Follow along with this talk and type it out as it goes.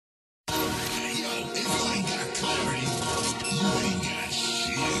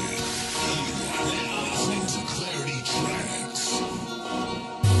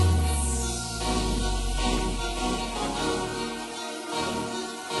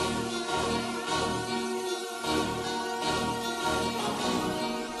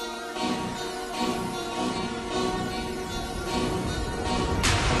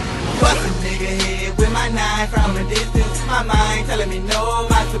nine from a distance. My mind telling me no,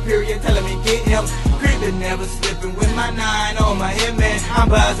 my superior telling me get him. Creeping, never slipping with my nine on my Hitman. I'm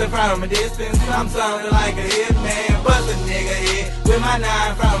buzzing from a distance, I'm something like a hitman. Bust a nigga head with my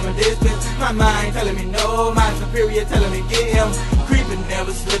nine from a distance. My mind telling me no, my superior telling me get him. Creeping,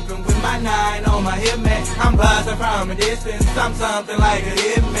 never slipping with my nine on my Hitman. I'm buzzing from a distance, I'm something like a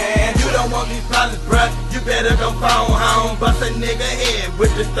hitman. You don't want these problems, bruh, you better go phone home. Bust a nigga head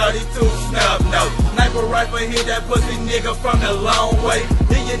with the 32 snub nose. Sniper rifle hit that pussy nigga from the long way.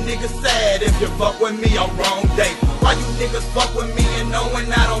 Then you niggas sad if you fuck with me on wrong day. Why you niggas fuck with me and knowing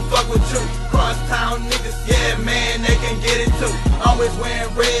I don't fuck with you? Cross town niggas, yeah man, they can get it too. Always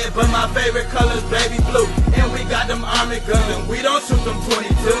wearing red, but my favorite color's baby blue. And we got them army guns and we don't shoot them 22.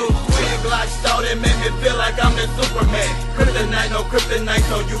 Twin Glock stole that make me feel like I'm the Superman. Kryptonite, no kryptonite,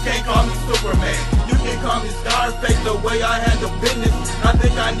 so you can't call me Superman. You can call me Scarface the way I handle business. I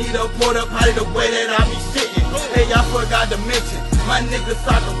think I need a porta potty the way that I be shitting. Hey, I forgot to mention, my niggas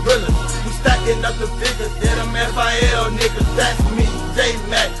are gorillas. We stacking up the figures, yeah, them FIL niggas, that's me,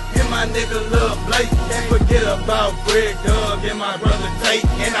 J-Mac, and my nigga Lil Blake. Can't forget about Greg Doug and my brother Tate,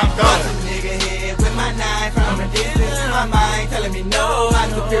 and I'm gone. Bust a nigga head with my nine from a distance. My mind telling me no, my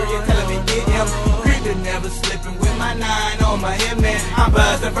superior telling me get him. Creeping, never slipping with my nine on my Hitman. I'm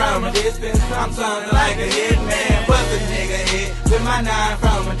buzzing from a distance, I'm something like a hitman. Bust a nigga head with my nine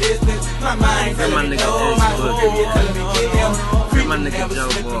from a distance. My mind telling me no, my superior telling me get him. Creeping, never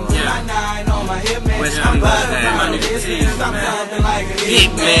slipping with my nine on my Hitman. I'm buzzing from a distance, I'm something like a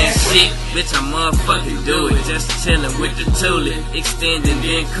hitman. Shit, bitch, I motherfucking do it. Just chillin' with the toolie, extend and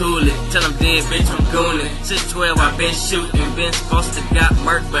then cool it. Tell them dead, bitch, I'm goonin'. Since 12, I been shootin'. Been supposed to got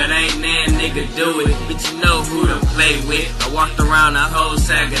murked, but ain't that nigga do it. Bitch, you know who to play with. I walked around the whole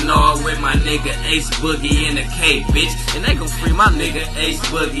Saginaw with my nigga Ace Boogie in the K, bitch. And they gon' free my nigga Ace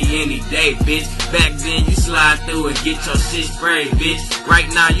Boogie any day, bitch. Back then, you slide through and get your shit sprayed, bitch. Right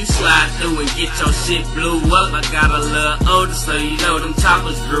now, you slide through and get your shit blew up. I got a little older, so you know them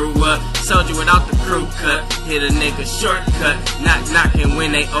choppers grew up. Soldier without the crew cut, hit a nigga shortcut. Knock knocking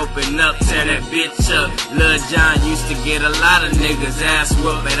when they open up, tear that bitch up. Lil John used to get a lot of niggas ass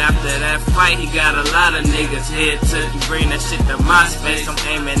whooped, but after that fight he got a lot of niggas head took. You bring that shit to my space, I'm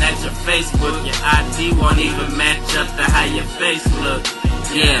aiming at your Facebook. Your ID won't even match up to how your face look.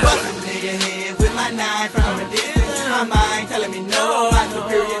 Yeah. Bust a nigga head with my nine from a distance. My mind telling me no, my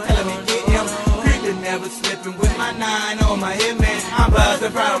superior telling me get him. Creeping, never slipping with my nine on my Hitman. I'm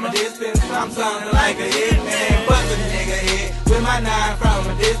buzzing from a distance, I'm something like a hitman. Bust a nigga head with my nine from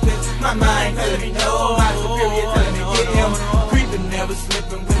a distance. My mind telling me no, my superior telling me get him. Creeping, never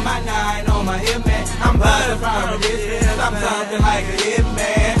slipping with my nine on my Hitman. I'm buzzing from a distance, I'm something like a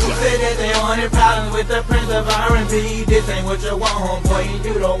hitman. Who said that they wanted problems with the Prince of R&B? This ain't what you want, homeboy, and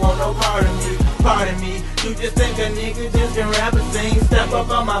you don't want no part of me. Pardon me, you just think a nigga just can rap and sing. Step up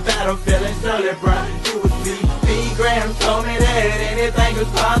on my battlefield and surely, bruh, you would see. B. Graham told me that anything is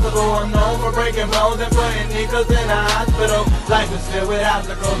possible. I'm known for breaking bones and putting niggas in the hospital. Life is filled with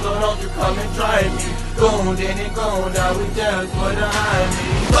obstacles, so don't you come and try me. Gooned in and gooned out, we just put behind me.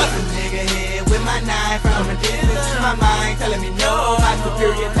 Bust a nigga head with my nine from a distance. My mind telling me no, my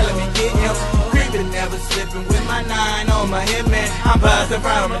superior telling me get him. Creeping, never slipping with my nine on my Hitman. I'm buzzing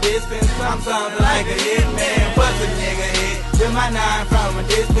from a distance, I'm something like a hitman. Bust a nigga head with my nine from a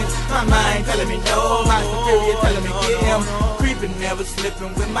distance. My mind telling me no, my superior telling me get him. Creeping, never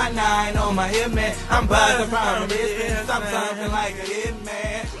slipping with my nine on my Hitman. I'm buzzing from a distance, I'm something like a hitman.